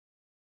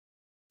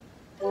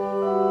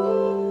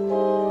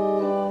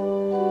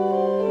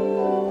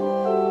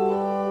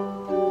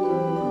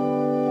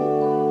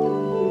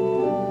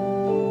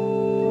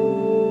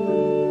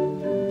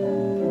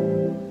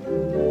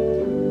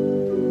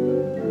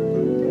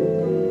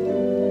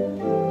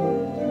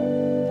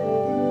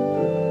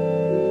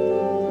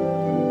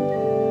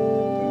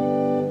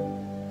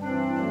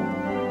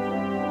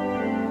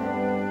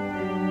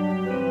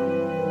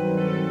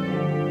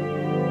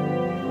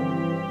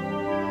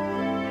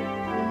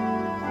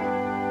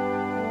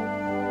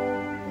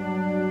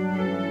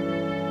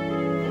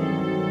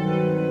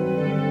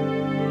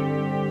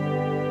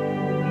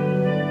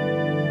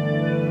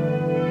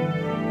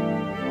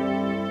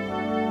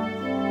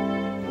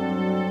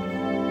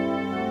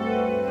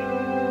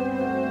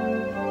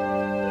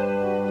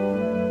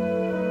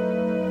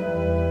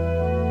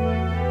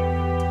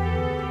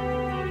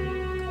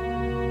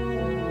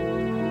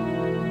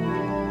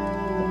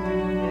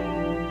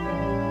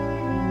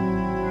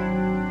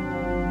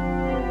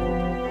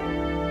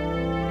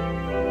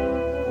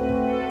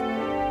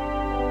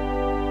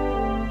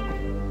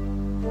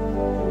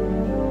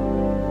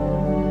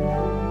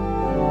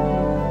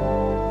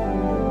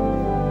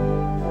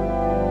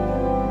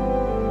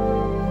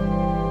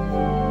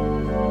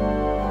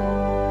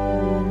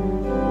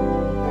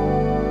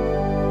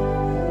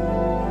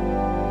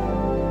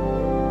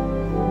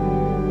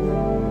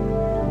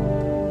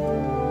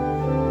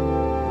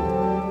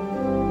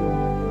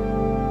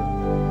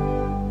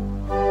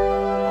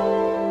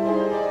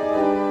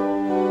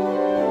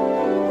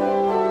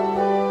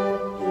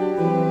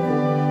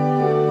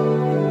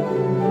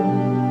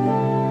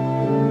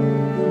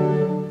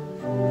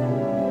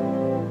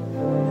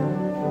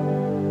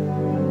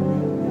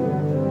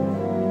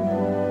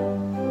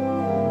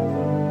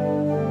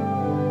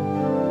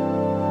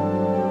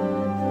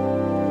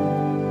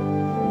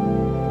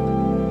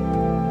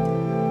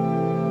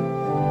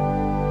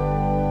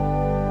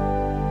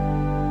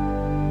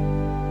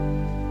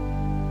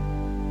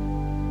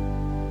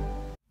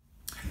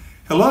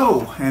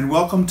Hello, and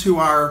welcome to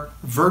our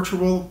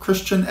virtual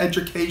Christian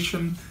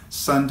Education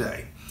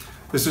Sunday.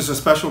 This is a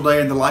special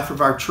day in the life of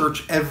our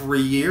church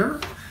every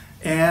year,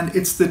 and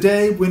it's the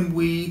day when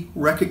we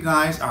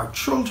recognize our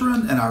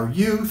children and our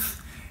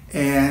youth,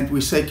 and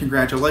we say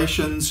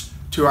congratulations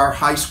to our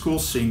high school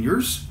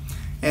seniors.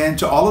 And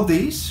to all of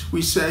these,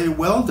 we say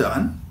well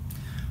done.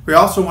 We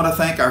also want to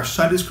thank our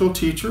Sunday school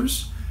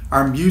teachers,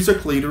 our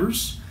music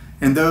leaders,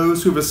 and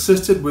those who've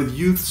assisted with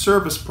youth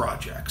service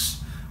projects.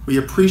 We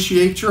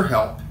appreciate your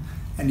help,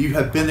 and you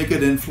have been a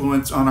good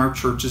influence on our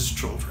church's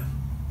children.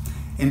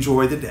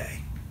 Enjoy the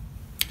day.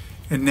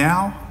 And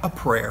now, a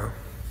prayer.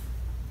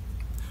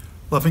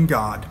 Loving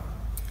God,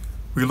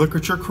 we look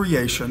at your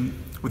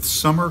creation with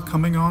summer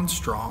coming on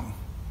strong,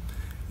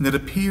 and it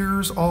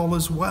appears all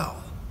is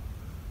well,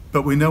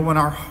 but we know in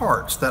our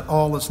hearts that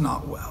all is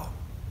not well.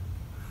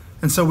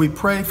 And so we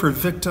pray for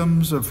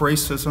victims of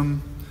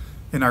racism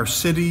in our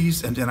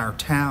cities and in our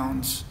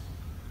towns.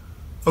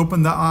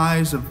 Open the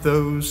eyes of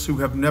those who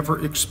have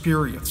never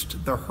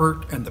experienced the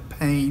hurt and the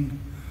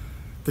pain,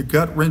 the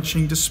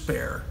gut-wrenching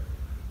despair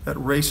that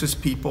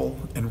racist people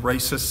and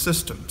racist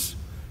systems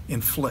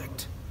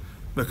inflict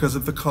because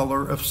of the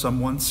color of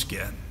someone's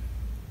skin.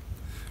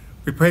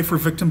 We pray for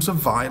victims of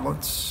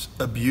violence,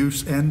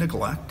 abuse, and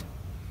neglect.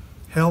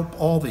 Help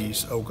all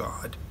these, O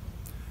God.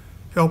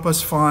 Help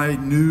us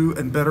find new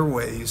and better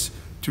ways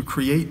to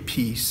create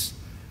peace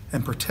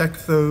and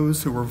protect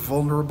those who are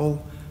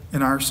vulnerable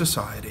in our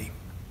society.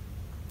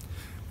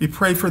 We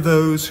pray for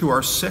those who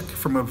are sick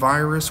from a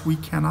virus we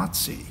cannot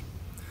see,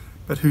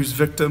 but whose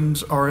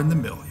victims are in the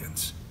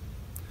millions.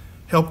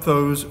 Help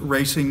those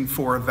racing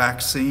for a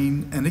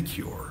vaccine and a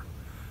cure,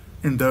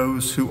 and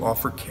those who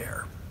offer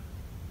care.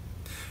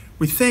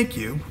 We thank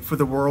you for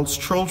the world's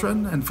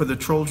children and for the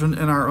children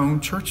in our own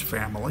church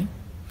family.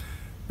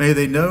 May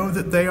they know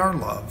that they are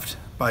loved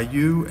by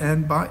you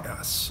and by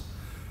us.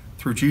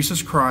 Through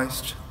Jesus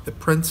Christ, the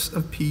Prince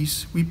of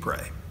Peace, we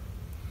pray.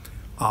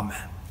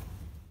 Amen.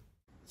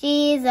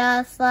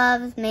 Jesus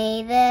loves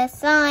me,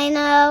 this I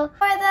know,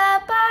 for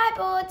the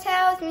Bible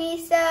tells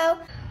me so.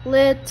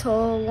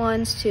 Little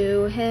ones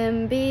to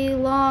him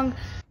belong.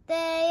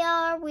 They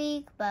are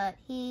weak, but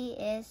he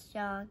is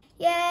strong.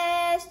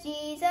 Yes,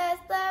 Jesus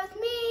loves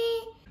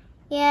me.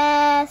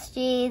 Yes,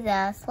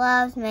 Jesus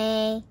loves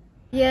me.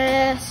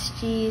 Yes,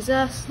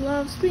 Jesus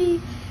loves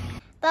me.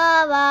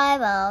 The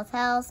Bible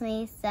tells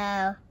me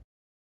so.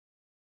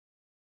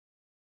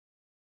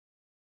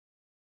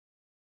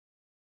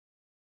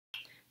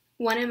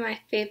 One of my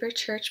favorite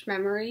church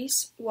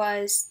memories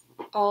was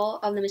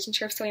all of the mission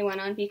trips that we went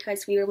on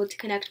because we were able to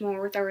connect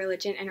more with our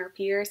religion and our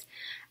peers.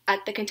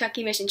 At the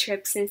Kentucky mission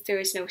trip, since there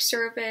was no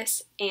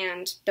service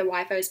and the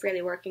Wi-Fi was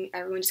barely working,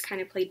 everyone just kind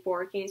of played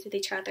board games with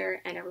each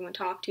other and everyone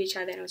talked to each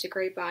other, and it was a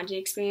great bonding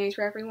experience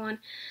for everyone.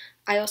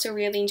 I also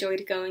really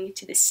enjoyed going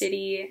to the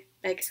city,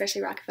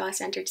 especially Rockefeller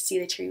Center, to see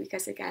the tree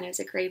because, again, it was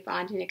a great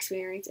bonding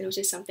experience and it was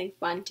just something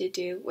fun to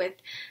do with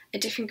a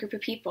different group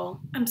of people.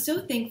 I'm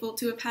so thankful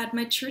to have had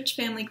my church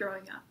family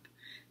growing up.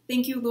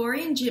 Thank you,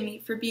 Lori and Jimmy,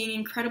 for being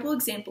incredible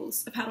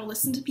examples of how to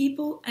listen to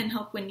people and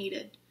help when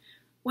needed.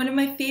 One of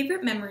my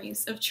favorite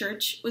memories of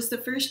church was the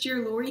first year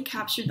Lori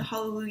captured the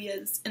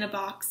hallelujahs in a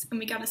box and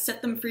we got to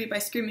set them free by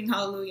screaming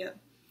hallelujah.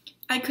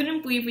 I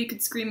couldn't believe we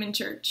could scream in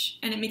church,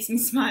 and it makes me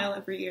smile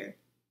every year.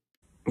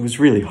 It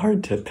was really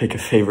hard to pick a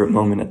favorite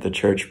moment at the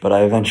church, but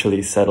I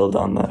eventually settled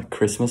on the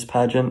Christmas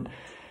pageant.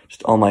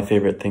 Just all my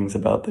favorite things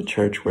about the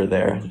church were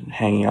there,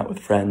 hanging out with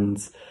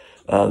friends,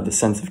 the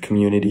sense of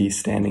community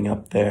standing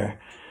up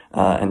there,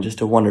 and just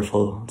a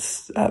wonderful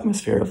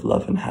atmosphere of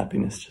love and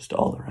happiness just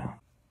all around.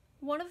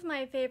 One of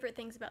my favorite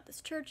things about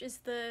this church is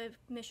the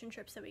mission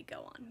trips that we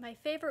go on. My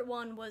favorite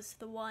one was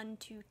the one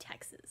to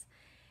Texas.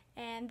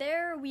 And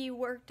there we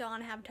worked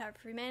on Habitat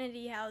for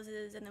Humanity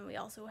houses, and then we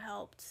also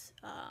helped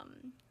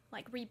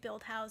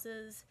rebuild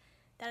houses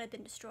that had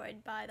been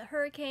destroyed by the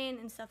hurricane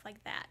and stuff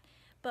like that.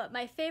 But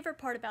my favorite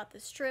part about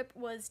this trip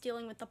was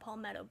dealing with the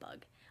palmetto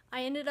bug.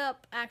 I ended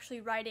up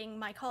actually writing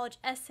my college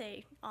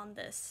essay on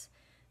this.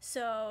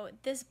 So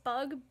this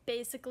bug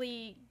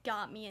basically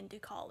got me into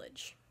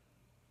college.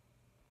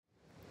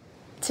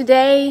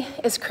 Today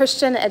is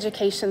Christian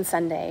Education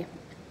Sunday.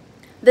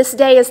 This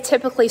day is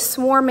typically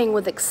swarming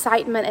with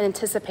excitement and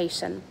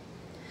anticipation.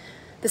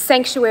 The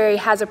sanctuary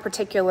has a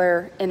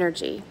particular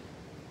energy.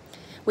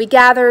 We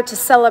gather to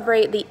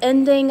celebrate the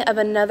ending of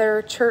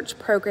another church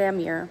program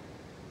year.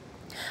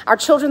 Our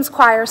children's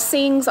choir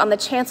sings on the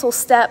chancel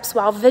steps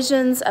while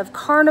visions of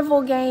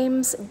carnival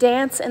games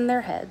dance in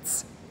their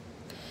heads.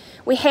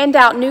 We hand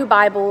out new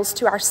Bibles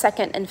to our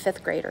 2nd and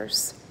 5th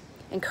graders,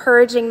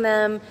 encouraging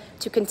them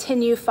to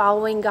continue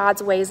following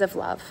God's ways of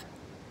love.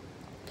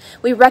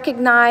 We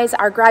recognize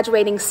our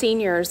graduating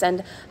seniors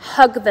and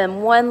hug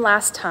them one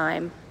last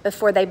time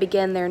before they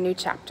begin their new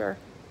chapter.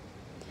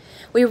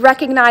 We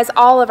recognize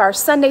all of our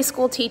Sunday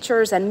school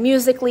teachers and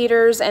music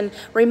leaders and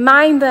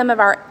remind them of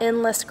our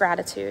endless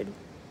gratitude.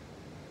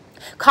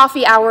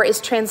 Coffee hour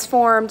is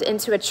transformed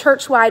into a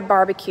church-wide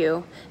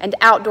barbecue and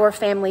outdoor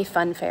family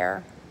fun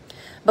fair.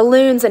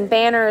 Balloons and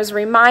banners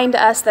remind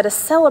us that a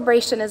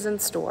celebration is in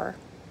store.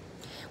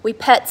 We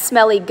pet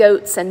smelly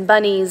goats and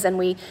bunnies, and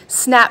we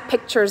snap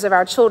pictures of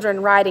our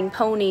children riding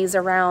ponies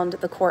around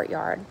the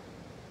courtyard.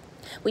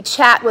 We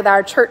chat with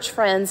our church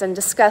friends and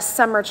discuss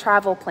summer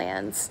travel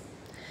plans.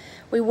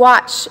 We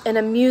watch in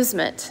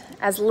amusement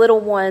as little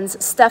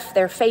ones stuff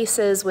their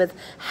faces with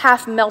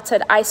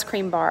half-melted ice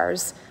cream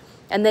bars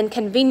and then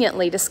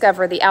conveniently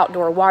discover the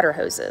outdoor water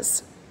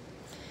hoses.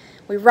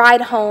 We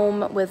ride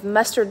home with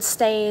mustard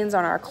stains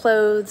on our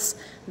clothes,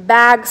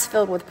 bags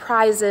filled with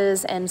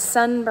prizes, and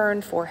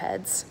sunburned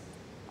foreheads,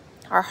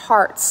 our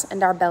hearts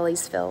and our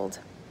bellies filled.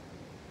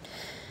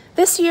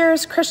 This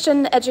year's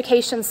Christian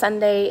Education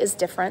Sunday is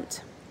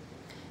different.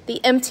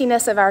 The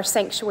emptiness of our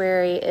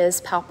sanctuary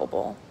is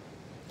palpable.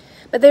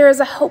 But there is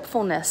a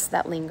hopefulness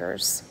that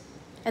lingers,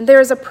 and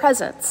there is a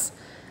presence,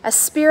 a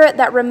spirit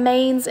that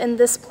remains in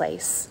this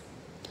place,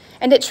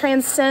 and it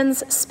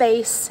transcends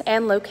space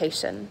and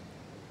location.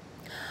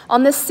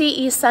 On this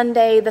CE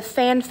Sunday, the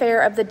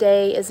fanfare of the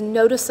day is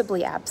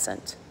noticeably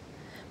absent,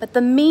 but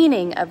the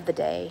meaning of the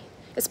day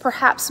is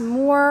perhaps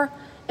more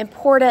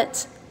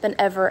important than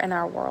ever in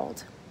our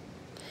world.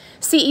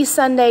 CE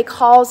Sunday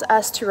calls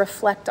us to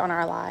reflect on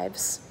our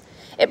lives.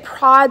 It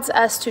prods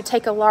us to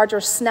take a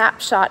larger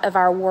snapshot of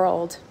our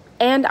world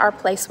and our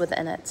place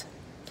within it.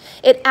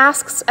 It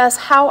asks us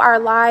how our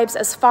lives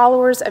as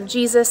followers of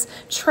Jesus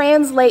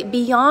translate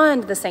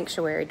beyond the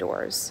sanctuary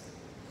doors.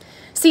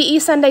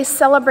 CE Sunday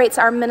celebrates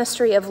our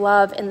ministry of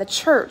love in the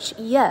church,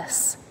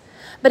 yes,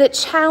 but it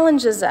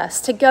challenges us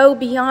to go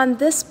beyond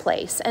this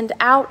place and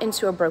out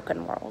into a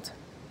broken world.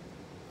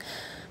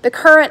 The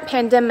current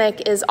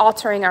pandemic is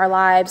altering our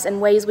lives in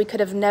ways we could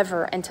have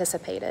never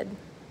anticipated.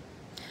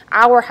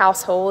 Our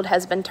household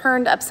has been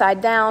turned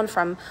upside down,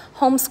 from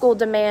homeschool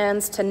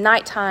demands to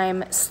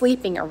nighttime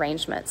sleeping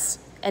arrangements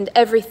and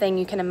everything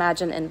you can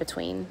imagine in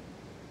between.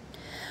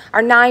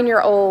 Our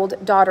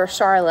 9-year-old daughter,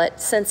 Charlotte,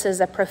 senses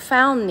a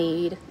profound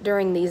need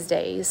during these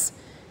days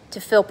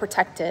to feel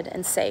protected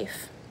and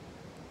safe.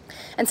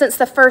 And since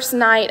the first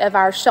night of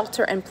our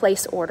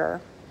shelter-in-place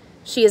order,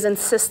 she has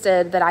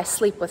insisted that I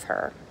sleep with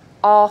her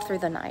all through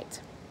the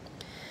night.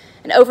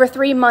 And over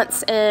 3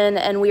 months in,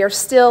 and we are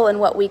still in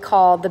what we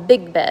call the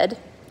big bed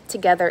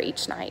together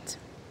each night.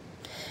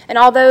 And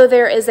although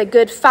there is a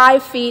good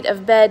 5 feet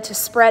of bed to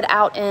spread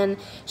out in,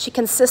 she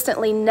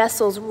consistently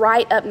nestles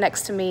right up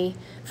next to me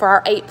for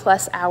our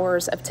 8+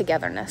 hours of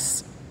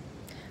togetherness.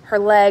 Her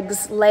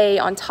legs lay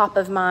on top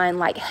of mine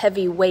like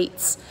heavy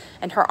weights,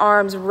 and her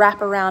arms wrap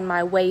around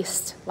my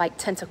waist like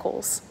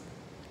tentacles.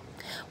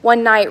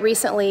 One night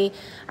recently,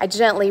 I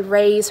gently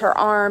raise her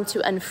arm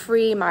to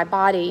unfree my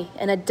body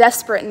in a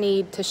desperate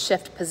need to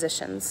shift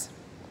positions.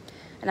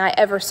 And I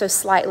ever so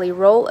slightly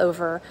roll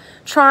over,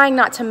 trying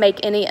not to make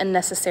any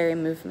unnecessary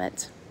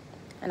movement.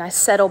 And I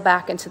settle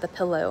back into the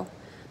pillow,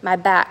 my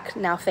back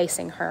now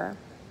facing her.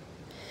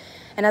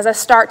 And as I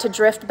start to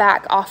drift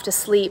back off to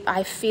sleep,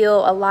 I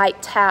feel a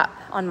light tap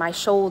on my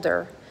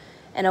shoulder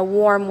and a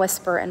warm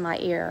whisper in my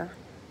ear.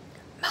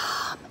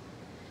 "Mom,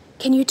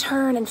 can you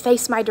turn and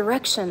face my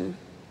direction?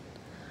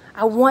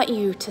 I want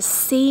you to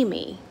see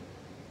me."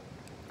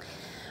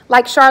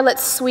 Like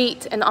Charlotte's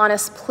sweet and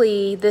honest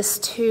plea, this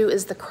too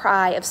is the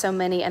cry of so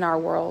many in our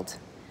world.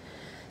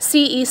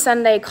 CE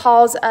Sunday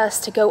calls us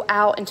to go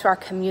out into our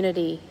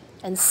community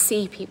and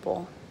see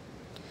people.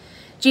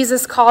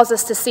 Jesus calls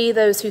us to see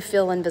those who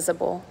feel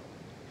invisible.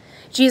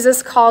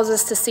 Jesus calls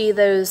us to see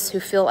those who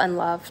feel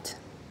unloved.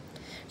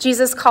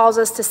 Jesus calls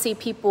us to see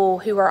people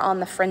who are on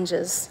the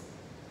fringes.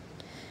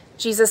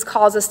 Jesus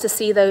calls us to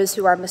see those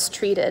who are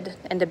mistreated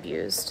and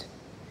abused.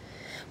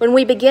 When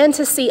we begin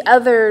to see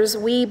others,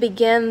 we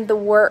begin the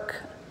work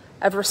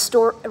of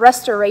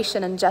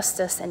restoration and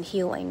justice and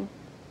healing.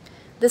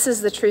 This is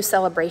the true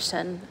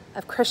celebration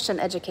of Christian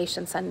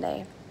Education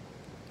Sunday.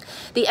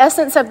 The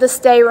essence of this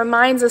day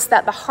reminds us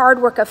that the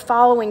hard work of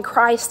following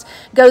Christ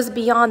goes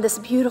beyond this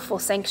beautiful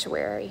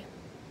sanctuary.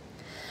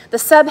 The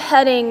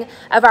subheading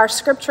of our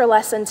scripture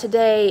lesson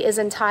today is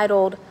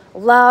entitled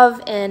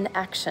Love in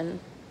Action.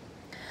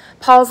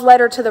 Paul's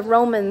letter to the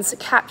Romans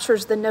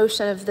captures the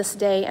notion of this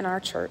day in our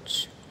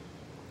church.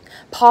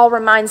 Paul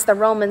reminds the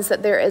Romans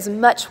that there is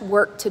much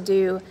work to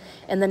do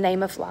in the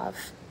name of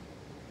love.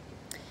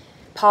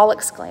 Paul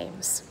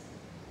exclaims,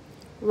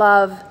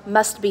 "Love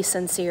must be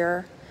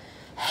sincere.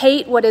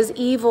 Hate what is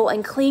evil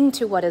and cling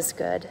to what is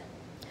good.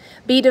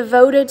 Be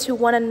devoted to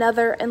one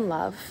another in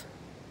love.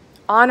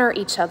 Honor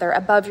each other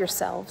above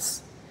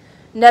yourselves.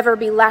 Never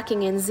be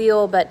lacking in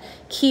zeal, but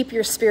keep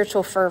your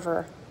spiritual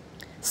fervor.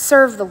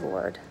 Serve the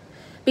Lord.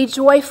 Be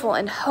joyful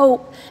in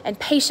hope and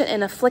patient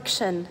in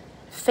affliction,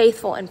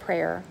 faithful in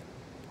prayer.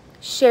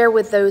 Share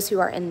with those who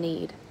are in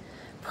need.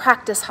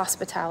 Practice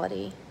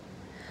hospitality.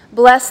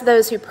 Bless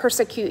those who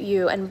persecute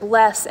you, and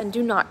bless and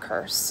do not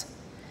curse.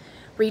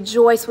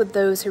 Rejoice with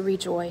those who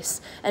rejoice,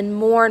 and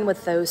mourn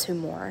with those who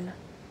mourn.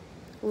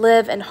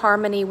 Live in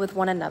harmony with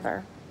one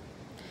another.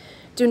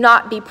 Do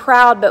not be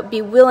proud, but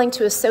be willing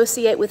to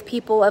associate with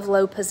people of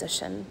low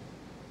position.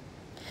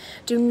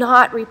 Do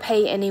not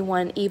repay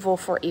anyone evil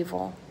for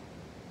evil.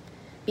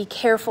 be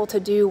careful to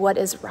do what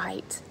is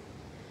right.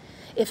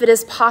 If it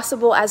is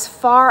possible, as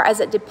far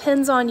as it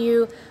depends on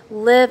you,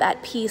 live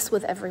at peace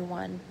with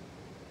everyone.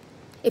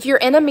 If your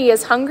enemy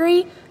is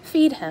hungry,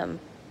 feed him.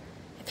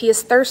 If he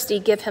is thirsty,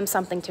 give him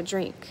something to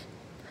drink.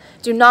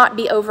 Do not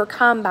be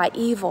overcome by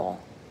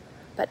evil,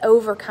 but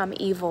overcome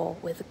evil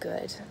with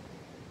good.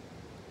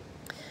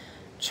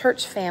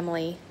 Church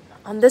family,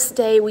 on this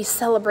day we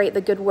celebrate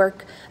the good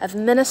work of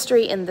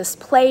ministry in this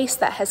place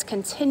that has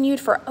continued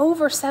for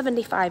over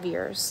 75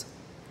 years.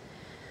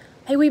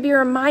 May we be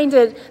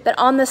reminded that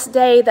on this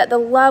day that the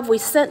love we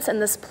sense in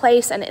this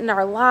place and in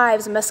our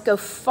lives must go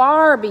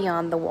far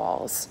beyond the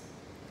walls.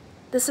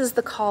 This is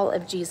the call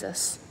of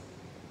Jesus.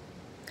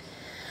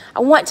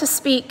 I want to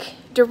speak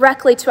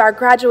directly to our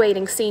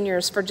graduating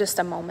seniors for just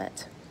a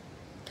moment.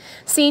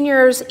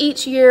 Seniors,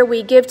 each year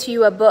we give to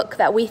you a book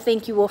that we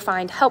think you will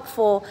find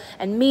helpful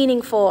and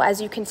meaningful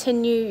as you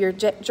continue your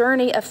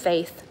journey of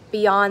faith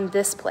beyond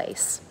this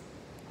place.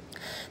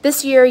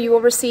 This year you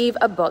will receive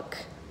a book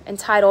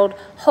entitled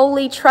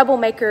Holy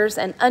Troublemakers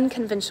and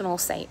Unconventional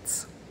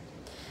Saints.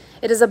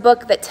 It is a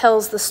book that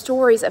tells the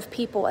stories of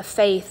people of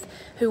faith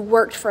who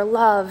worked for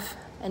love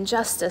and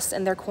justice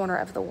in their corner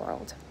of the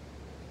world.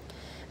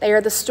 They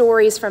are the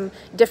stories from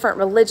different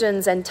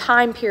religions and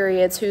time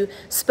periods who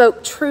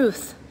spoke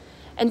truth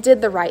and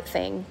did the right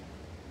thing,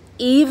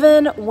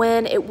 even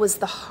when it was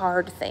the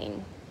hard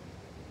thing.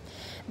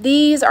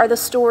 These are the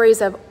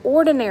stories of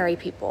ordinary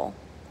people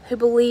who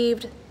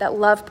believed that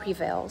love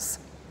prevails.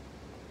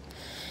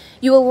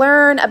 You will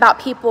learn about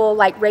people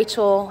like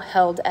Rachel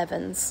Held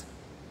Evans.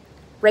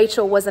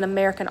 Rachel was an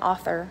American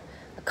author,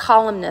 a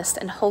columnist,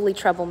 and holy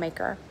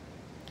troublemaker.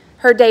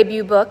 Her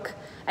debut book,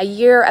 A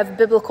Year of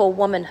Biblical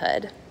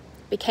Womanhood,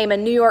 became a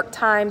New York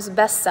Times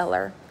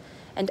bestseller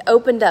and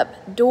opened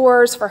up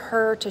doors for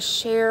her to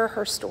share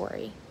her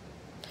story.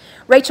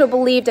 Rachel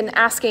believed in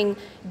asking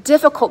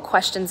difficult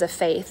questions of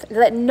faith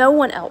that no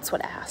one else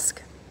would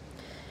ask.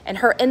 And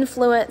her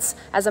influence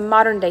as a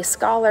modern-day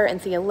scholar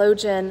and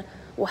theologian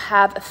will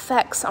have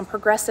effects on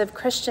progressive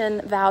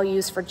Christian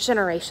values for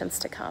generations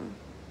to come.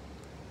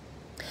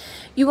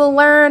 You will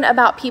learn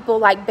about people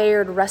like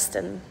Bayard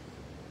Rustin.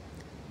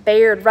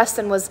 Bayard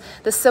Rustin was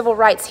the civil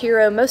rights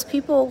hero most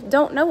people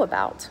don't know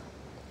about.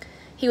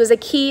 He was a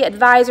key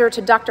advisor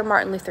to Dr.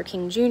 Martin Luther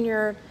King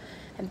Jr.,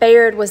 and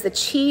Bayard was the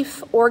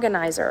chief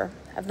organizer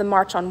of the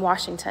March on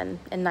Washington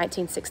in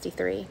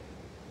 1963.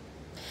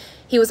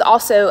 He was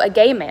also a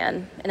gay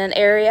man in an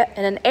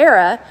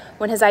era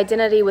when his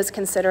identity was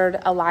considered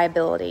a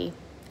liability,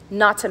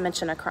 not to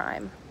mention a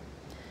crime.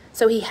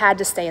 So he had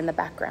to stay in the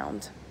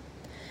background.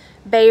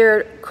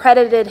 Bayard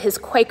credited his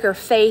Quaker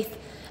faith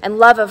and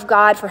love of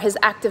God for his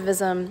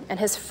activism and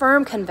his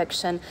firm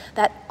conviction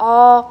that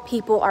all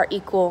people are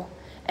equal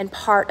and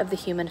part of the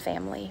human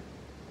family.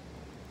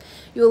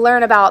 You will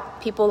learn about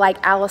people like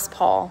Alice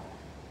Paul.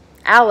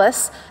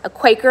 Alice, a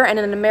Quaker and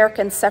an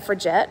American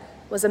suffragette,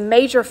 was a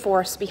major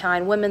force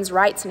behind women's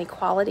rights and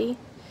equality.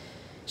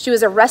 She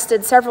was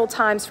arrested several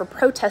times for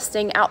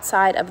protesting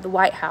outside of the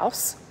White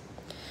House.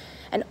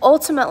 And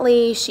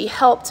ultimately, she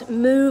helped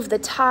move the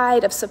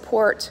tide of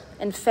support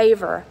in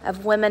favor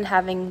of women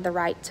having the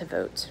right to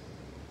vote.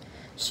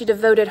 She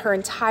devoted her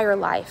entire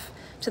life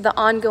to the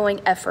ongoing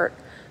effort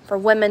for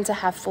women to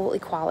have full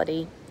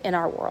equality in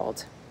our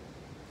world,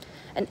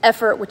 an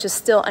effort which is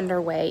still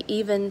underway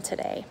even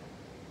today.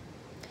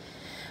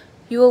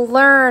 You will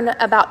learn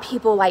about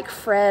people like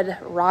Fred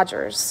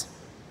Rogers.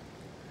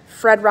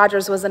 Fred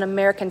Rogers was an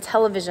American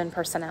television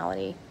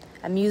personality,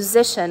 a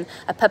musician,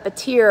 a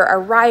puppeteer, a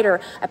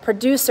writer, a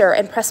producer,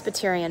 and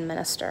Presbyterian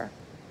minister.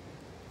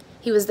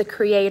 He was the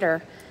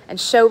creator and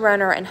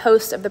showrunner and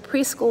host of the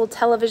preschool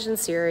television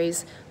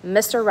series,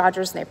 Mr.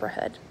 Rogers'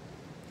 Neighborhood,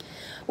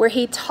 where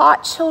he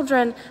taught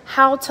children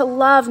how to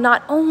love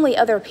not only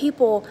other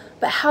people,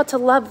 but how to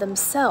love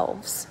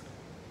themselves.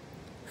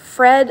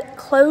 Fred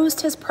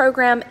closed his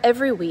program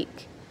every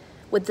week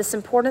with this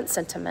important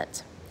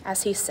sentiment,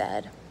 as he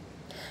said,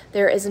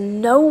 "There is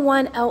no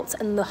one else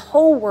in the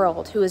whole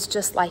world who is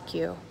just like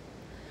you,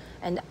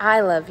 and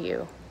I love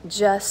you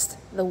just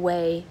the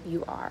way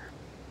you are."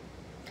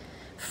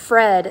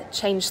 Fred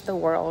changed the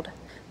world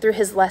through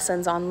his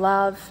lessons on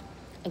love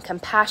and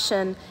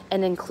compassion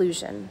and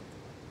inclusion.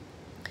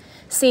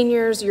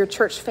 Seniors, your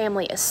church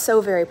family is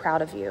so very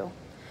proud of you,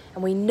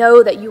 and we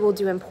know that you will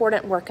do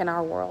important work in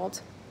our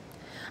world.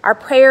 Our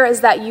prayer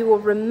is that you will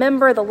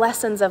remember the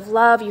lessons of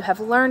love you have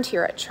learned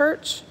here at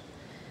church.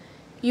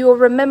 You will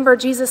remember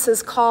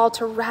Jesus' call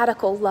to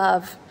radical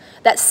love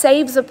that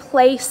saves a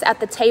place at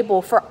the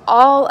table for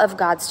all of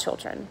God's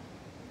children.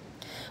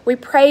 We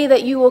pray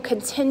that you will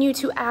continue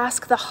to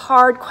ask the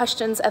hard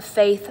questions of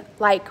faith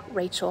like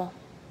Rachel.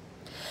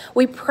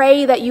 We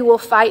pray that you will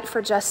fight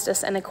for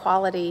justice and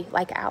equality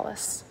like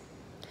Alice.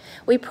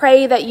 We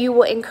pray that you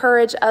will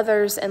encourage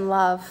others in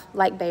love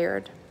like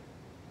Bayard.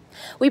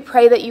 We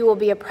pray that you will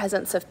be a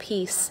presence of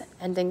peace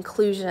and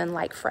inclusion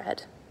like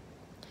Fred.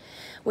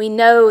 We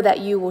know that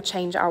you will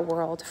change our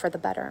world for the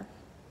better,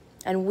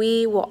 and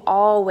we will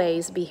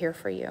always be here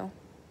for you.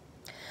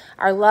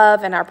 Our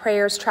love and our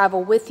prayers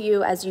travel with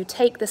you as you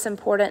take this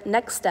important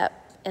next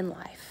step in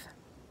life.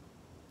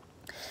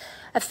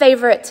 A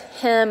favorite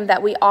hymn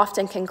that we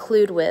often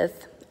conclude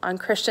with on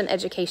Christian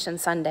Education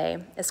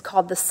Sunday is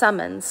called The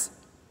Summons.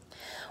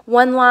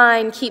 One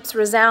line keeps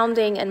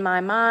resounding in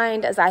my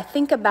mind as I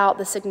think about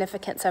the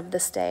significance of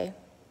this day.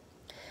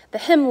 The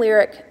hymn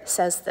lyric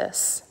says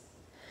this: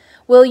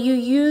 "Will you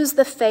use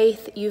the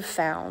faith you've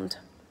found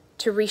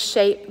to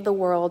reshape the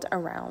world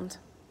around?"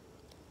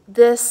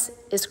 This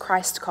is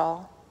Christ's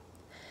call.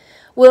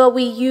 Will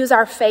we use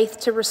our faith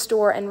to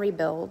restore and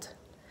rebuild?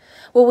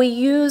 Will we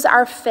use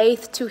our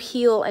faith to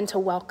heal and to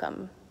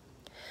welcome?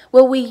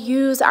 Will we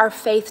use our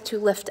faith to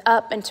lift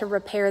up and to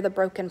repair the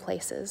broken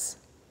places?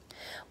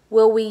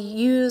 Will we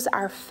use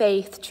our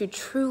faith to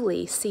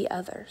truly see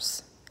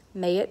others?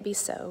 May it be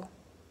so.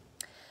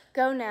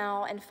 Go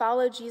now and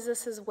follow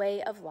Jesus'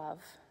 way of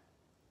love.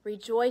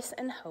 Rejoice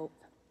in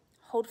hope.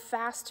 Hold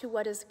fast to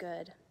what is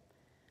good.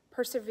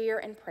 Persevere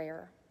in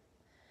prayer.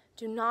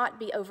 Do not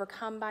be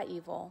overcome by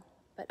evil,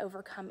 but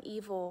overcome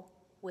evil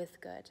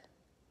with good.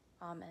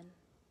 Amen.